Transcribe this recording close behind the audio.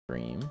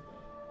stream.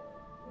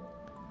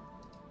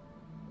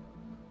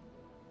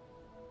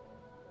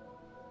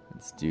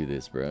 Let's do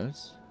this,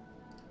 bros.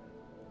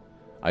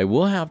 I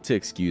will have to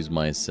excuse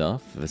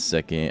myself a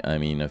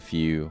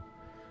few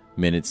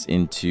minutes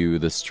into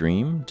the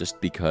stream just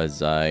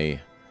because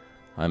I'm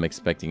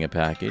expecting a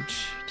package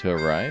to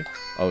arrive.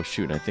 Oh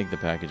shoot, I think the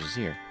package is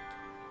here.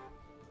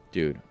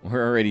 Dude,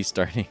 we're already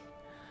starting.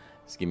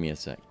 Just give me a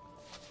sec.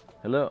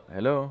 Hello,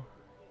 hello.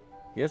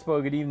 Yes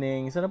po, good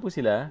evening. Saan na po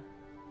sila?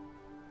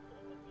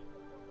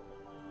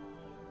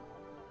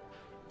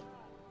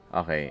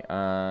 Okay,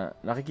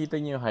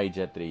 nakikita niyo yung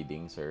Hijet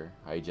Trading, sir?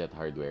 Hijet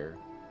Hardware.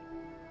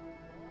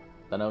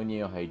 Tanaw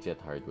niyo yung Hijet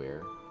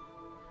Hardware.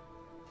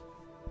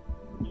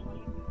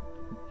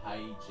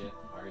 Hijet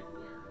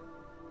Hardware.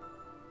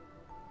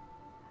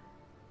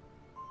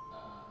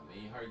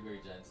 May hardware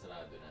dyan,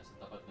 sarado na. Sa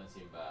tapat ng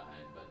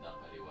simbahan, bandang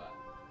kaliwa.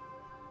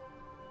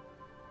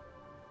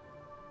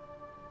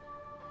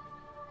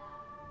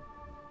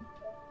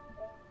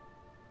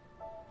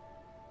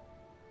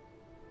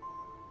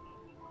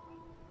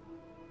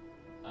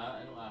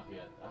 Anong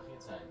akyat?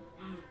 Akyat saan?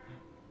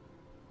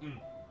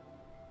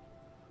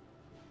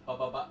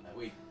 Pababa.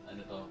 Wait,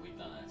 ano to? Wait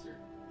lang, answer.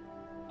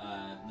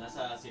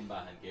 Nasa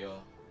simbahan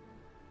kayo?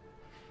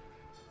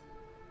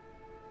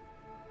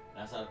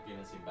 Nasa harap kayo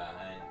ng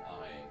simbahan?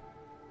 Okay.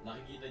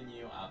 Nakikita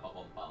niyo yung APA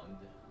compound?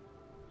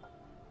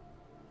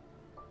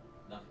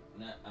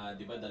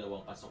 Di ba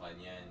dalawang pasukan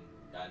yan?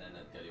 Kanan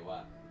at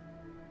kaliwa.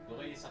 Doon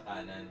kayo sa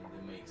kanan,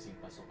 yung maiksing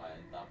pasukan.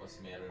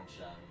 Tapos meron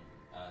siyang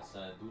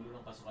sa dulo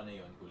ng pasukan na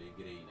yon, kulay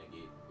gray na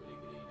gate. Kulay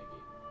gray na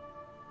gate.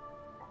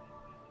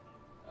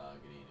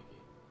 Gray na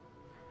gate.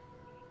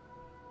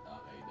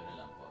 Okay, doon na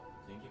lang po.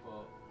 Thank you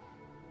po.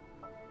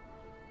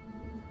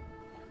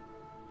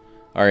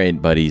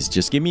 Alright, buddies.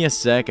 Just give me a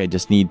sec. I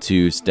just need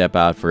to step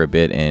out for a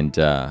bit and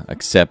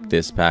accept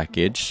this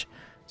package.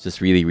 It's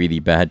just really, really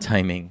bad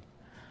timing.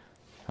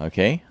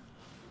 Okay?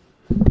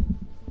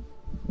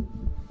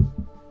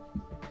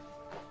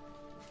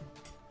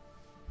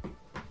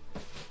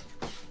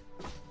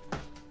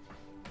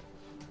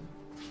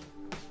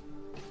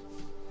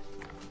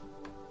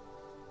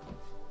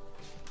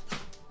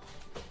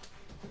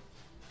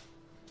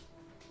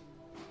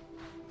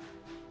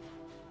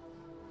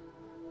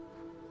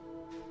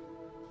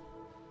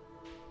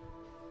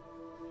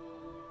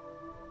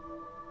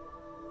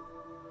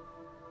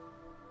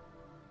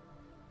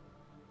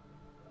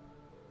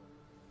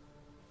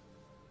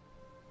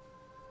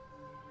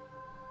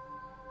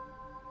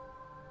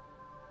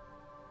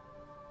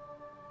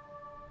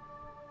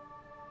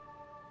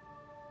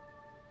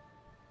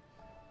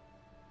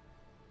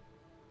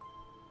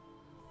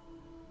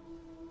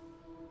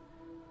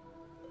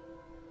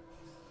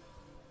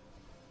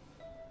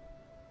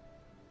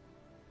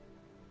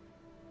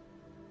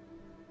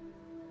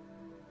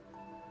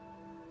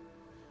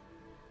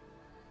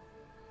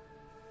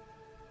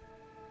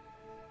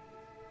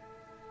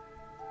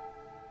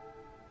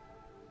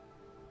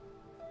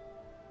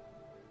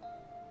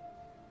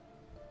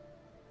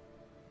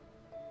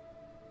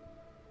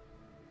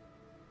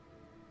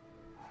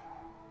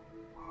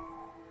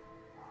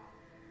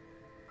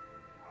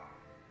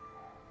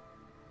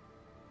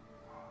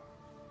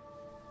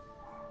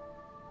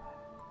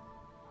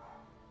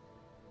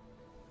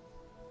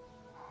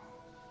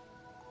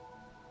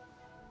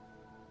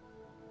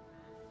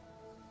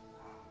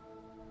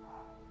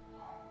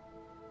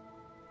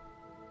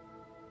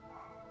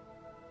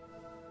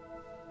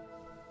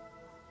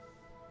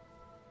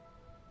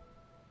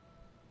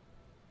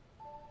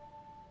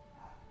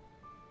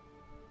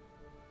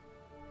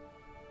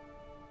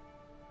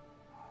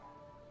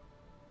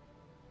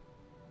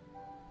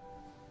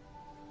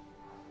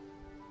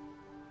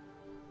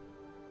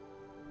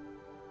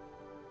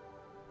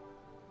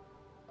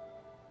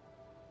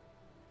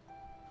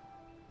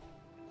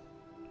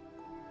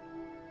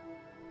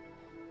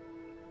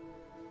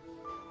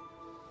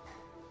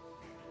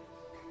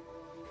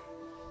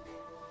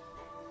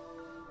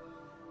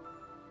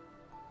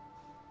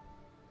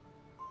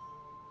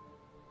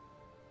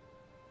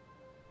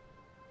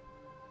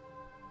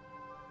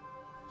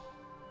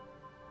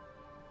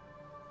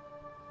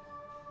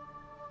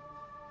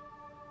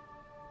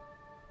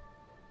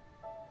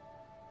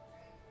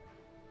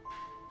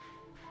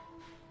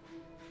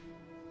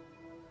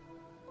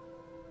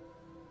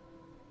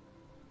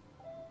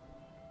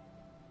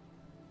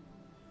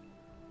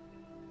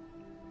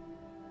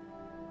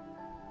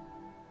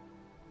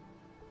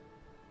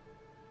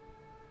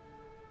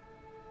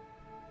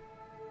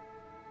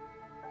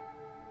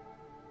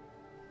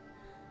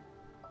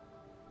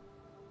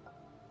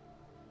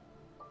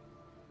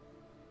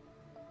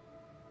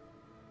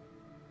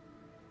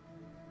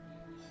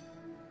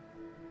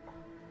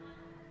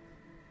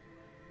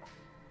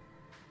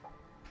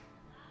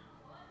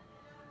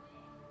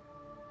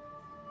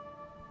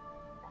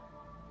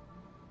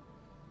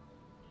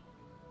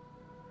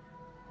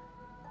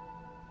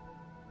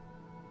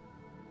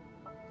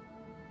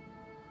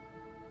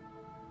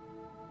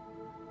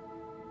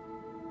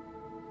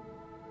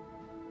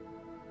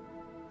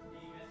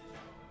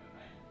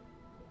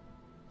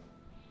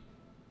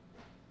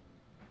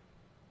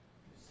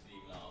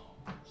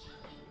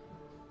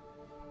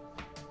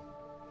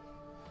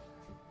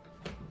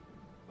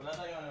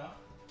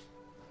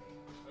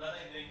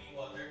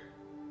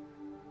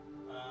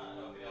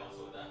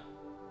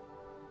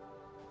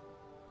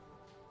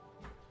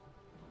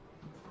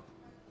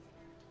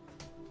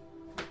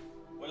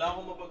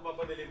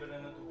 magpapadeliver na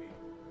ng tubig.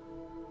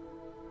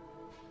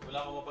 Wala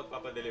akong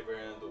mapagpapadeliver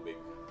na ng tubig.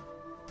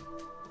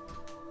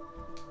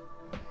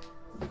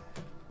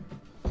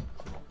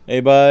 Hey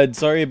bud,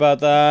 sorry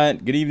about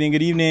that. Good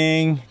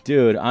evening,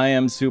 dude. I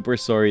am super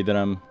sorry that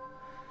I'm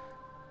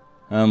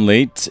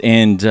late,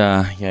 and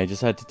yeah, I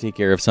just had to take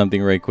care of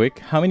something right quick.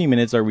 How many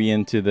minutes are we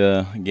into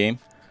the game?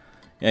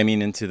 I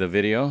mean, into the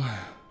video.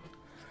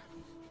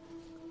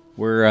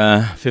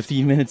 We're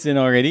 15 minutes in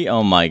already.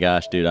 Oh my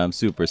gosh, dude, I'm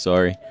super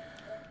sorry.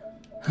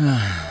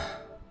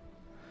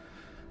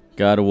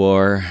 God of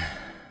War.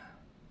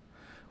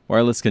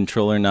 Wireless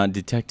controller not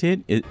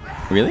detected. It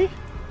really?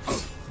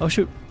 Oh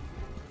shoot.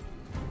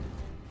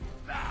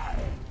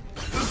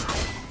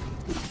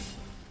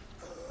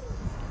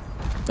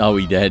 Oh,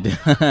 we dead.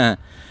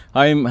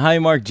 Hi,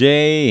 Mark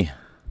J.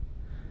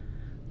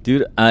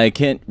 Dude, I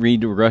can't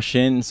read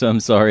Russian, so I'm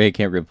sorry I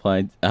can't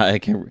reply. I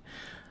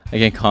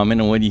can't comment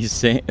on what you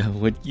say.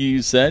 What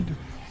you said.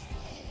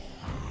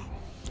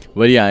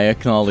 But yeah, I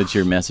acknowledge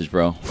your message,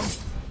 bro.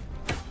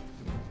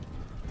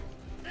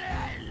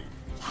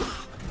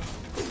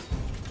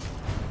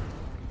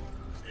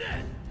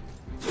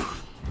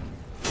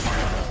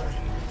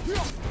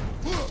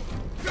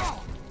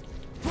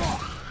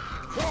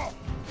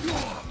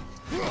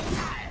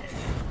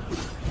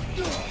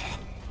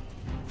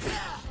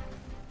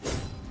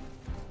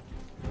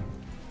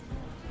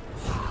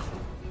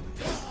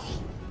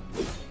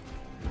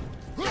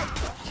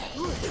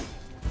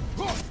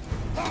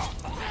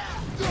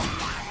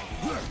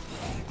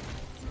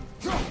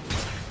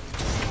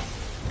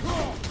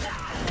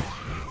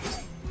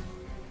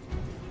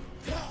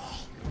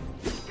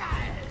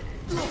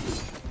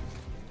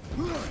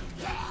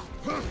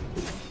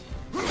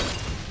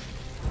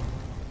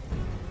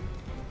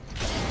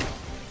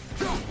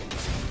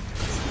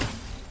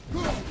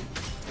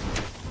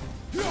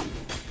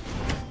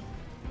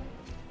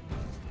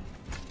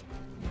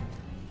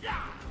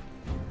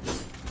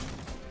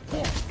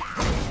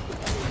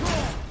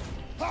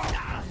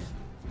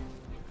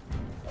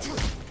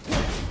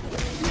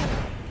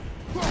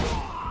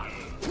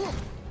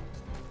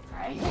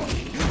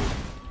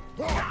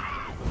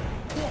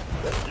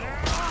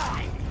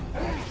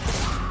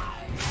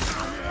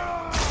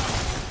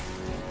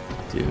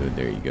 Dude,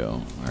 there you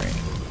go. Alright.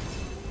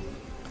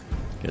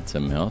 Get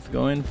some health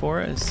going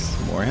for us.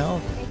 More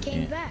health. They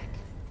came back.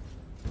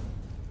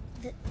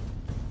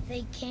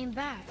 They came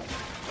back.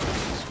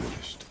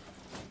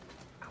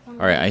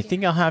 Alright, I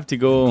think I'll have to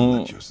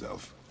go.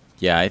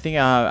 Yeah, I think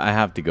I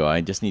have to go.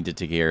 I just need to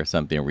take care of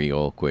something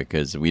real quick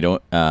because we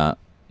don't.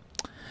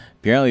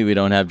 Apparently, we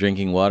don't have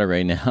drinking water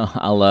right now.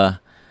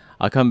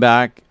 I'll come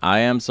back. I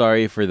am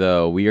sorry for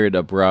the weird,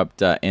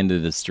 abrupt end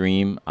of the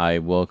stream. I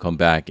will come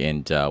back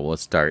and we'll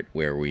start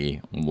where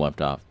we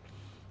left off.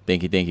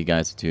 Thank you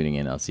guys for tuning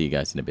in. I'll see you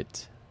guys in a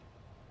bit.